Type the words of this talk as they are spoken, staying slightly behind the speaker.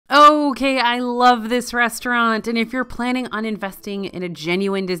Okay, I love this restaurant, and if you're planning on investing in a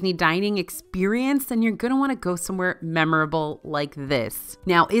genuine Disney dining experience, then you're gonna wanna go somewhere memorable like this.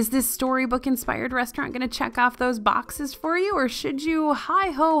 Now, is this storybook-inspired restaurant gonna check off those boxes for you, or should you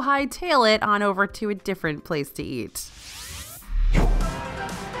hi-ho hightail it on over to a different place to eat?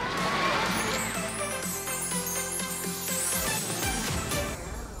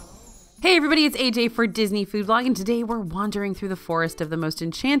 Hey everybody, it's AJ for Disney Food Vlog, and today we're wandering through the forest of the most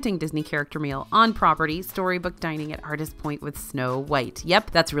enchanting Disney character meal on property, Storybook Dining at Artist Point with Snow White.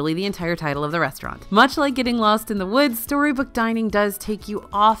 Yep, that's really the entire title of the restaurant. Much like getting lost in the woods, Storybook Dining does take you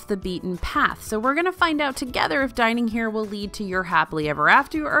off the beaten path, so we're gonna find out together if dining here will lead to your happily ever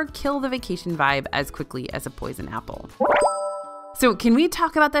after or kill the vacation vibe as quickly as a poison apple. So can we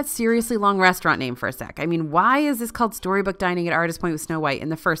talk about that seriously long restaurant name for a sec? I mean, why is this called Storybook Dining at Artist Point with Snow White in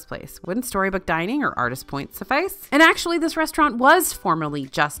the first place? Wouldn't Storybook Dining or Artist Point suffice? And actually, this restaurant was formerly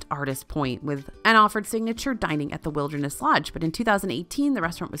just Artist Point and offered signature dining at the Wilderness Lodge. But in 2018, the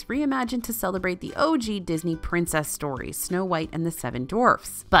restaurant was reimagined to celebrate the OG Disney princess stories, Snow White and the Seven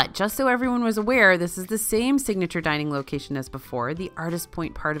Dwarfs. But just so everyone was aware, this is the same signature dining location as before. The Artist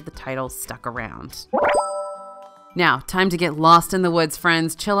Point part of the title stuck around. Now, time to get lost in the woods,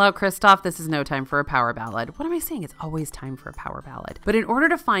 friends. Chill out, Kristoff. This is no time for a power ballad. What am I saying? It's always time for a power ballad. But in order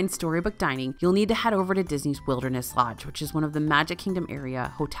to find Storybook Dining, you'll need to head over to Disney's Wilderness Lodge, which is one of the Magic Kingdom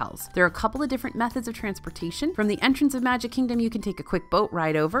area hotels. There are a couple of different methods of transportation. From the entrance of Magic Kingdom, you can take a quick boat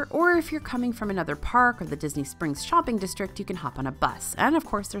ride over, or if you're coming from another park or the Disney Springs shopping district, you can hop on a bus. And of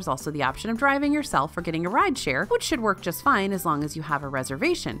course, there's also the option of driving yourself or getting a ride share, which should work just fine as long as you have a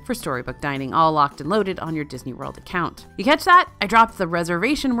reservation for Storybook Dining all locked and loaded on your Disney World account. You catch that? I dropped the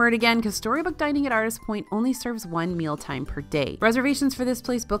reservation word again because Storybook Dining at Artist Point only serves one mealtime per day. Reservations for this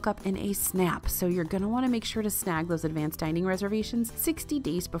place book up in a snap, so you're gonna want to make sure to snag those advanced dining reservations 60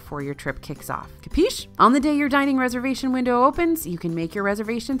 days before your trip kicks off. Capiche? On the day your dining reservation window opens, you can make your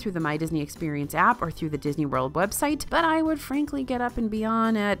reservation through the My Disney Experience app or through the Disney World website, but I would frankly get up and be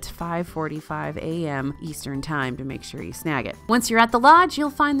on at 5:45 a.m. Eastern Time to make sure you snag it. Once you're at the lodge,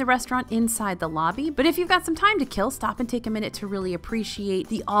 you'll find the restaurant inside the lobby, but if you've got some time to kill, stop and take a minute to really appreciate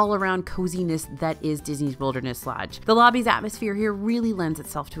the all-around coziness that is Disney's Wilderness Lodge. The lobby's atmosphere here really lends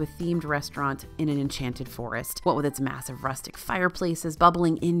itself to a themed restaurant in an enchanted forest, what with its massive rustic fireplaces,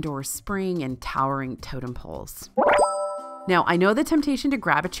 bubbling indoor spring, and towering totem poles. Now, I know the temptation to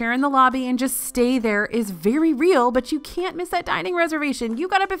grab a chair in the lobby and just stay there is very real, but you can't miss that dining reservation. You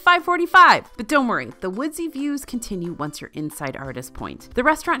got up at 5:45. But don't worry, the woodsy views continue once you're inside Artist Point. The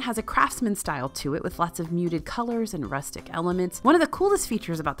restaurant has a craftsman style to it with lots of muted colors and rustic elements. One of the coolest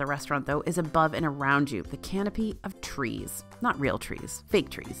features about the restaurant, though, is above and around you, the canopy of trees. Not real trees, fake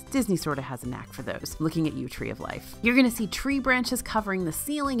trees. Disney sort of has a knack for those. Looking at you, Tree of Life. You're gonna see tree branches covering the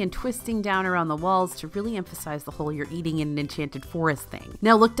ceiling and twisting down around the walls to really emphasize the whole you're eating in an enchanted forest thing.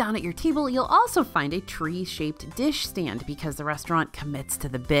 Now look down at your table, you'll also find a tree-shaped dish stand because the restaurant commits to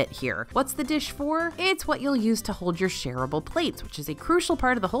the bit here. What's the dish for? It's what you'll use to hold your shareable plates, which is a crucial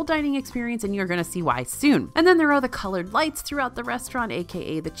part of the whole dining experience, and you're gonna see why soon. And then there are the colored lights throughout the restaurant,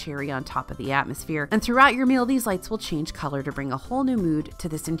 aka the cherry on top of the atmosphere. And throughout your meal, these lights will change color to bring a whole new mood to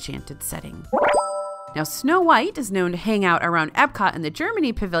this enchanted setting. Now, Snow White is known to hang out around Epcot and the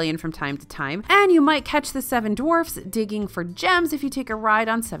Germany Pavilion from time to time, and you might catch the Seven Dwarfs digging for gems if you take a ride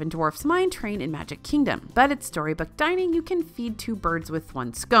on Seven Dwarfs Mine Train in Magic Kingdom. But at Storybook Dining, you can feed two birds with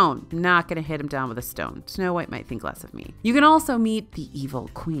one scone. Not gonna hit him down with a stone. Snow White might think less of me. You can also meet the Evil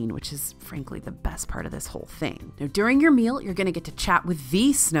Queen, which is frankly the best part of this whole thing. Now, during your meal, you're gonna get to chat with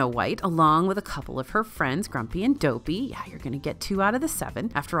the Snow White along with a couple of her friends, Grumpy and Dopey. Yeah, you're gonna get 2 out of the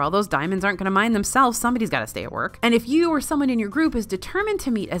 7. After all, those diamonds aren't gonna mine themselves. Somebody's got to stay at work. And if you or someone in your group is determined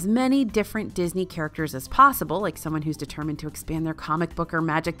to meet as many different Disney characters as possible, like someone who's determined to expand their comic book or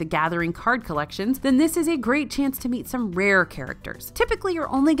Magic the Gathering card collections, then this is a great chance to meet some rare characters. Typically,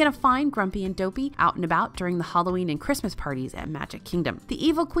 you're only going to find Grumpy and Dopey out and about during the Halloween and Christmas parties at Magic Kingdom. The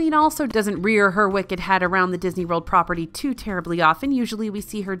Evil Queen also doesn't rear her wicked head around the Disney World property too terribly often. Usually we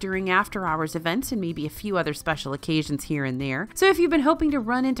see her during after-hours events and maybe a few other special occasions here and there. So if you've been hoping to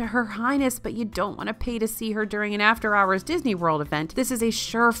run into Her Highness but you don't want to pay to see her during an after-hours Disney World event, this is a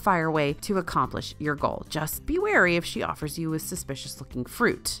surefire way to accomplish your goal. Just be wary if she offers you a suspicious-looking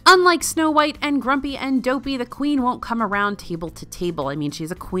fruit. Unlike Snow White and Grumpy and Dopey, the Queen won't come around table to table. I mean,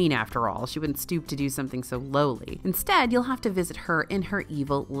 she's a queen after all. She wouldn't stoop to do something so lowly. Instead, you'll have to visit her in her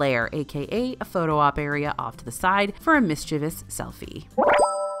evil lair, aka a photo op area off to the side for a mischievous selfie.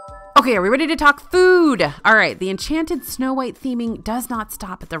 Okay, are we ready to talk food? All right, the enchanted Snow White theming does not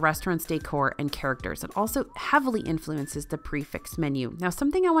stop at the restaurant's decor and characters. It also heavily influences the prefix menu. Now,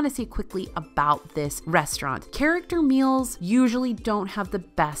 something I want to say quickly about this restaurant. Character meals usually don't have the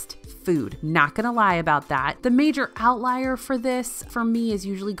best food. Not gonna lie about that. The major outlier for this, for me, is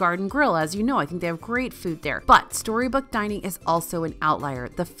usually Garden Grill. As you know, I think they have great food there. But Storybook Dining is also an outlier.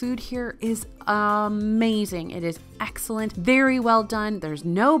 The food here is amazing. It is excellent, very well done. There's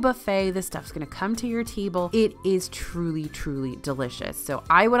no buffet. This stuff's gonna come to your table. It is truly, truly delicious. So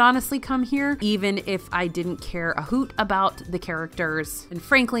I would honestly come here even if I didn't care a hoot about the characters. And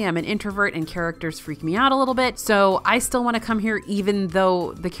frankly, I'm an introvert and characters freak me out a little bit. So I still want to come here even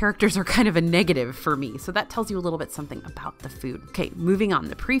though the characters are kind of a negative for me. So that tells you a little bit something about the food. Okay, moving on.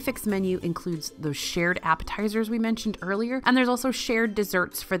 The prefix menu includes those shared appetizers we mentioned earlier, and there's also shared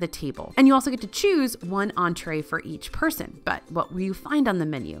desserts for the table. And you also get to choose one entree for each person. But what will you find on the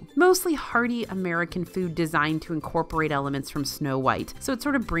menu? Mostly hearty American food designed to incorporate elements from Snow White, so it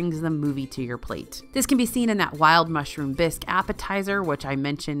sort of brings the movie to your plate. This can be seen in that wild mushroom bisque appetizer, which I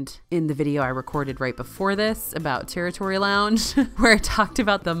mentioned in the video I recorded right before this about Territory Lounge, where I talked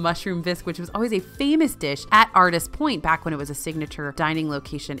about the mushroom bisque, which was always a famous dish at Artist Point back when it was a signature dining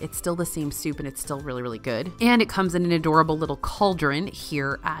location. It's still the same soup and it's still really, really good. And it comes in an adorable little cauldron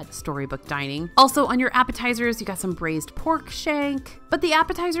here at Storybook Dining. Also on your appetizers, you got some braised pork shank, but the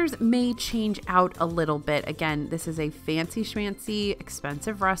appetizers may change out a little bit. Again, this is a fancy schmancy,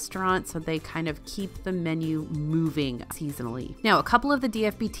 expensive restaurant, so they kind of keep the menu moving seasonally. Now, a couple of the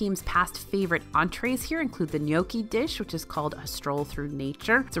DFB team's past favorite entrees here include the gnocchi dish, which is called A Stroll Through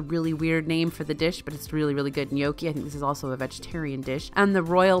Nature. It's a really weird name for the dish, but it's really, really good gnocchi. I think this is also a vegetarian dish. And the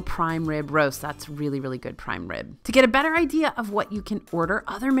Royal Prime Rib Roast. That's really, really good prime rib. To get a better idea of what you can order,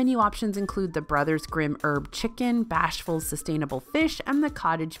 other menu options include the Brothers Grimm Herb Chicken, Bashful's Sustainable Fish, and the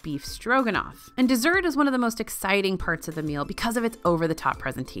Cottage Beef Stroganoff. And dessert is one of the most exciting parts of the meal because of its over-the-top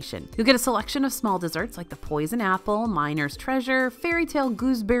presentation. You'll get a selection of small desserts like the Poison Apple, Miner's Treasure, Fairy Tale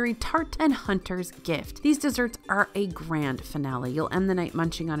Gooseberry Tart, and Hunter's Gift. These desserts are a grand finale. You'll end the night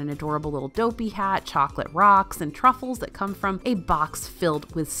munching on an adorable little dopey hat, chocolate rocks, and truffles that come from a box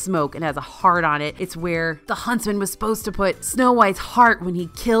filled with smoke and has a heart on it. It's where the huntsman was supposed to put Snow White's heart when he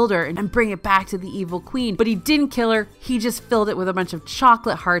killed her and bring it back to the evil queen, but he didn't kill her. He just filled it with a bunch of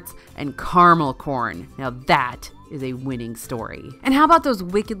chocolate hearts and caramel corn. Now that is a winning story. And how about those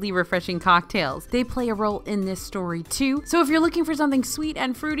wickedly refreshing cocktails? They play a role in this story too. So if you're looking for something sweet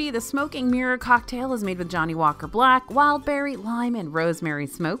and fruity, the Smoking Mirror cocktail is made with Johnny Walker Black, wild berry, lime, and rosemary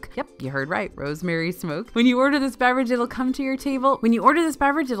smoke. Yep, you heard right, rosemary smoke. When you order this beverage, it'll come to your table.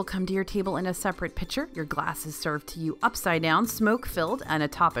 In a separate pitcher. Your glass is served to you upside down, smoke filled, and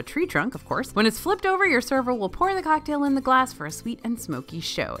atop a tree trunk, of course. When it's flipped over, your server will pour the cocktail in the glass for a sweet and smoky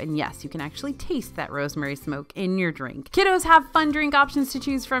show. And yes, you can actually taste that rosemary smoke in your drink. Kiddos have fun drink options to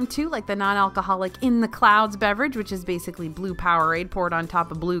choose from too, like the non-alcoholic In the Clouds beverage, which is basically blue Powerade poured on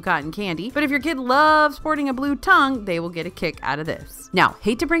top of blue cotton candy. But if your kid loves sporting a blue tongue, they will get a kick out of this. Now,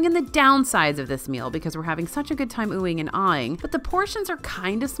 hate to bring in the downsides of this meal because we're having such a good time oohing and aahing, but the portions are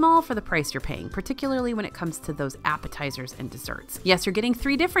kind of small for the price you're paying, particularly when it comes to those appetizers and desserts. Yes, you're getting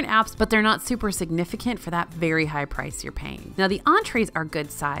 3 different apps, but they're not super significant for that very high price you're paying. Now, the entrees are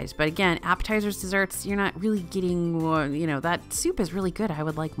good sized, but again, appetizers, desserts, you're not really getting, that soup is really good. I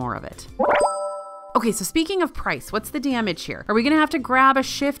would like more of it. Okay, so speaking of price, what's the damage here? Are we gonna have to grab a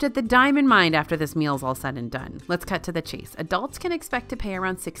shift at the Diamond Mine after this meal's all said and done? Let's cut to the chase. Adults can expect to pay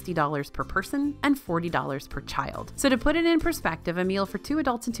around $60 per person and $40 per child. So to put it in perspective, a meal for 2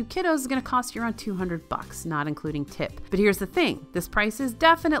 adults and 2 kiddos is gonna cost you around $200, not including tip. But here's the thing, this price is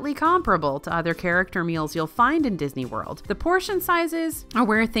definitely comparable to other character meals you'll find in Disney World. The portion sizes are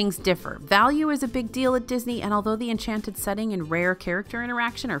where things differ. Value is a big deal at Disney, and although the enchanted setting and rare character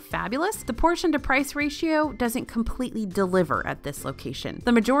interaction are fabulous, the portion to price ratio doesn't completely deliver at this location.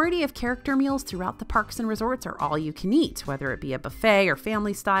 The majority of character meals throughout the parks and resorts are all you can eat, whether it be a buffet or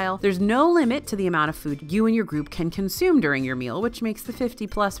family style. There's no limit to the amount of food you and your group can consume during your meal, which makes the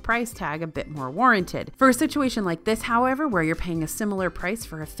 $50+ price tag a bit more warranted. For a situation like this, however, where you're paying a similar price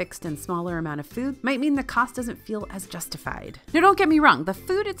for a fixed and smaller amount of food, might mean the cost doesn't feel as justified. Now, don't get me wrong, the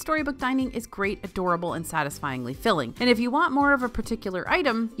food at Storybook Dining is great, adorable, and satisfyingly filling. And if you want more of a particular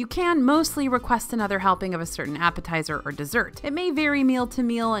item, you can mostly request plus another helping of a certain appetizer or dessert. It may vary meal to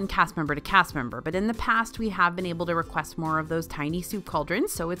meal and cast member to cast member, but in the past we have been able to request more of those tiny soup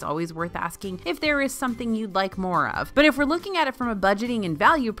cauldrons, so it's always worth asking if there is something you'd like more of. But if we're looking at it from a budgeting and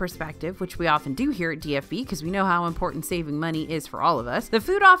value perspective, which we often do here at DFB because we know how important saving money is for all of us, the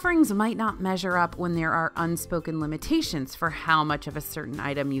food offerings might not measure up when there are unspoken limitations for how much of a certain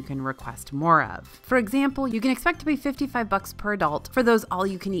item you can request more of. For example, you can expect to pay $55 per adult for those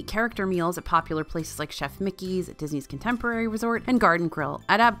all-you-can-eat character meals at popular places like Chef Mickey's at Disney's Contemporary Resort and Garden Grill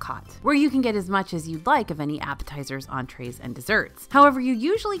at Epcot, where you can get as much as you'd like of any appetizers, entrees, and desserts. However, you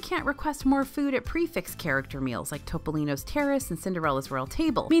usually can't request more food at prefix character meals like Topolino's Terrace and Cinderella's Royal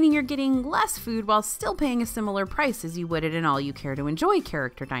Table, meaning you're getting less food while still paying a similar price as you would at an all-you-care-to-enjoy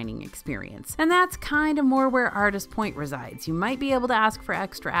character dining experience. And that's kind of more where Artist Point resides. You might be able to ask for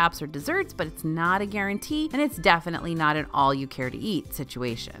extra apps or desserts, but it's not a guarantee, and it's definitely not an all-you-care-to-eat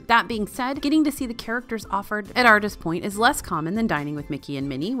situation. That being said, getting to see the characters offered at Artist Point is less common than dining with Mickey and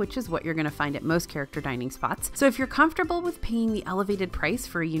Minnie, which is what you're going to find at most character dining spots. So if you're comfortable with paying the elevated price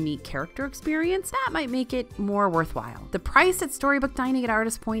for a unique character experience, that might make it more worthwhile. The price at Storybook Dining at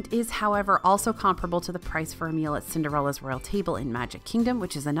Artist Point is, however, also comparable to the price for a meal at Cinderella's Royal Table in Magic Kingdom,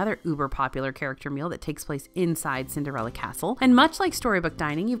 which is another uber popular character meal that takes place inside Cinderella Castle. And much like Storybook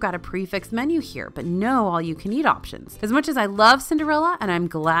Dining, you've got a prefix menu here, but no all-you-can-eat options. As much as I love Cinderella, and I'm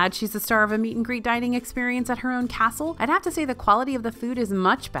glad she's the star of a meet and greet dining experience at her own castle, I'd have to say the quality of the food is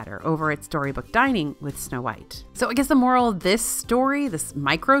much better over at Storybook Dining with Snow White. So I guess the moral of this story, this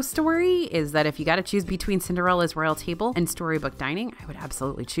micro story, is that if you got to choose between Cinderella's Royal Table and Storybook Dining, I would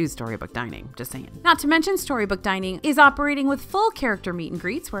absolutely choose Storybook Dining, just saying. Not to mention Storybook Dining is operating with full character meet and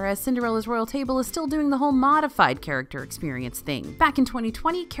greets, whereas Cinderella's Royal Table is still doing the whole modified character experience thing. Back in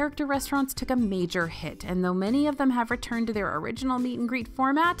 2020, character restaurants took a major hit, and though many of them have returned to their original meet and greet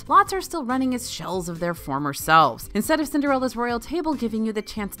format, lots are still running as shells of their former selves. Instead of Cinderella's Royal Table giving you the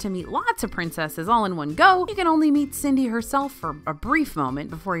chance to meet lots of princesses all in one go, you can only meet Cindy herself for a brief moment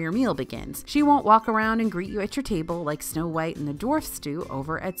before your meal begins. She won't walk around and greet you at your table like Snow White and the dwarfs do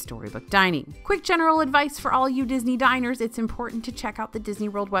over at Storybook Dining. Quick general advice for all you Disney diners: it's important to check out the Disney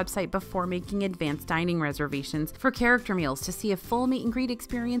World website before making advanced dining reservations for character meals to see if full meet and greet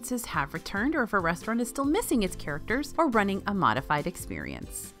experiences have returned or if a restaurant is still missing its characters or running a modified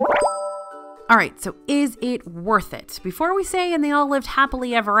experience. All right, so is it worth it? Before we say and they all lived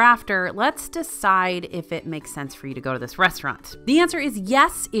happily ever after, let's decide if it makes sense for you to go to this restaurant. The answer is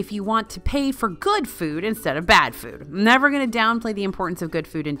yes, if you want to pay for good food instead of bad food. I'm never going to downplay the importance of good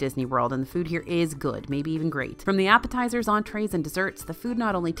food in Disney World, and the food here is good, maybe even great. From the appetizers, entrees, and desserts, the food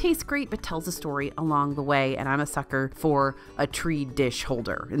not only tastes great, but tells a story along the way, and I'm a sucker for a tree dish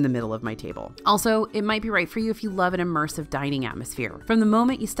holder in the middle of my table. Also, it might be right for you if you love an immersive dining atmosphere. From the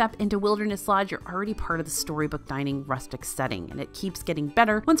moment you step into Wilderness Lodge, you're already part of the Storybook Dining rustic setting, and it keeps getting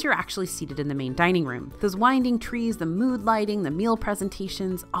better once you're actually seated in the main dining room. Those winding trees, the mood lighting, the meal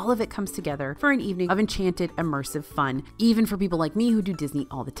presentations, all of it comes together for an evening of enchanted, immersive fun, even for people like me who do Disney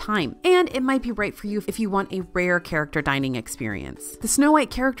all the time. And it might be right for you if you want a rare character dining experience. The Snow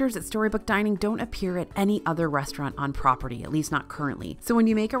White characters at Storybook Dining don't appear at any other restaurant on property, at least not currently. So when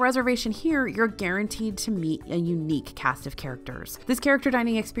you make a reservation here, you're guaranteed to meet a unique cast of characters. This character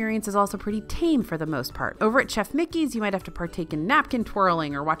dining experience is also pretty tame for the most part. Over at Chef Mickey's, you might have to partake in napkin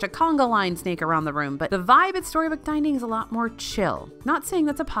twirling or watch a conga line snake around the room, but the vibe at Storybook Dining is a lot more chill. Not saying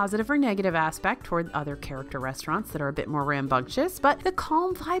that's a positive or negative aspect toward other character restaurants that are a bit more rambunctious, but the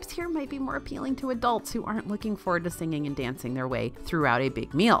calm vibes here might be more appealing to adults who aren't looking forward to singing and dancing their way throughout a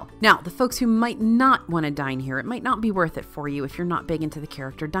big meal. Now, the folks who might not want to dine here, it might not be worth it for you if you're not big into the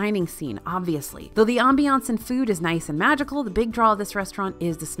character dining scene, obviously. Though the ambiance and food is nice and magical, the big draw of this restaurant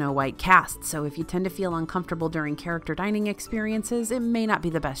is the Snow White cast, so if you tend to feel uncomfortable during character dining experiences, it may not be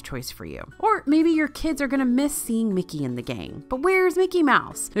the best choice for you. Or maybe your kids are going to miss seeing Mickey and the gang. But where's Mickey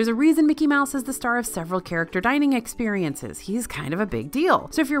Mouse? There's a reason Mickey Mouse is the star of several character dining experiences. He's kind of a big deal.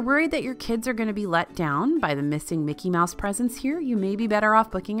 So if you're worried that your kids are going to be let down by the missing Mickey Mouse presence here, you may be better off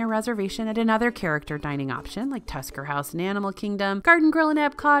booking a reservation at another character dining option like Tusker House in Animal Kingdom, Garden Grill in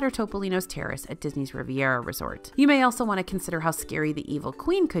Epcot, or Topolino's Terrace at Disney's Riviera Resort. You may also want to consider how scary the evil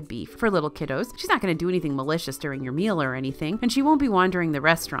queen could be for little kiddos. She's not going to do anything malicious during your meal or anything, and she won't be wandering the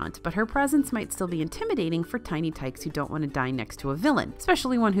restaurant, but her presence might still be intimidating for tiny tykes who don't want to dine next to a villain,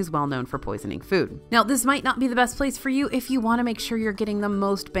 especially one who's well known for poisoning food. Now, this might not be the best place for you if you want to make sure you're getting the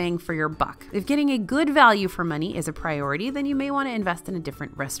most bang for your buck. If getting a good value for money is a priority, then you may want to invest in a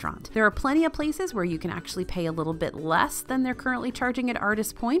different restaurant. There are plenty of places where you can actually pay a little bit less than they're currently charging at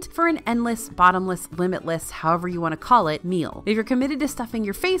Artist Point for an endless, bottomless, limitless, however you want to call it, meal. If you're committed to stuffing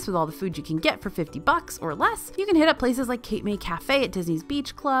your face with all the food food you can get for $50 or less, you can hit up places like Cape May Cafe at Disney's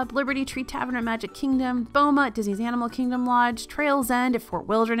Beach Club, Liberty Tree Tavern at Magic Kingdom, Boma at Disney's Animal Kingdom Lodge, Trails End at Fort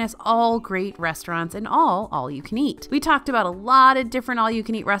Wilderness, all great restaurants and all you can eat. We talked about a lot of different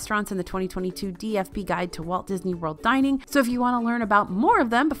all-you-can-eat restaurants in the 2022 DFB Guide to Walt Disney World Dining, so if you want to learn about more of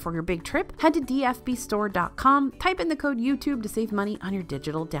them before your big trip, head to dfbstore.com, type in the code YouTube to save money on your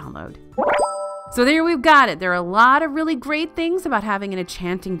digital download. So there we've got it. There are a lot of really great things about having an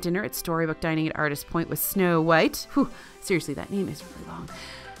enchanting dinner at Storybook Dining at Artist Point with Snow White. Whew, seriously, that name is really long.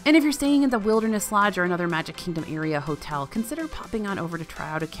 And if you're staying in the Wilderness Lodge or another Magic Kingdom area hotel, consider popping on over to try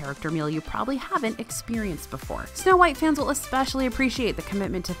out a character meal you probably haven't experienced before. Snow White fans will especially appreciate the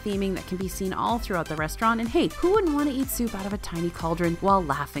commitment to theming that can be seen all throughout the restaurant. And hey, who wouldn't want to eat soup out of a tiny cauldron while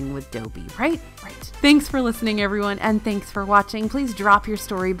laughing with Dobie, right? Right. Thanks for listening, everyone, and thanks for watching. Please drop your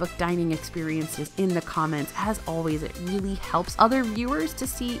Storybook Dining experiences in the comments. As always, it really helps other viewers to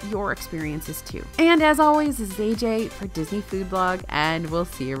see your experiences too. And as always, this is AJ for Disney Food Blog, and we'll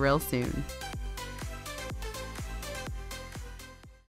see you real soon.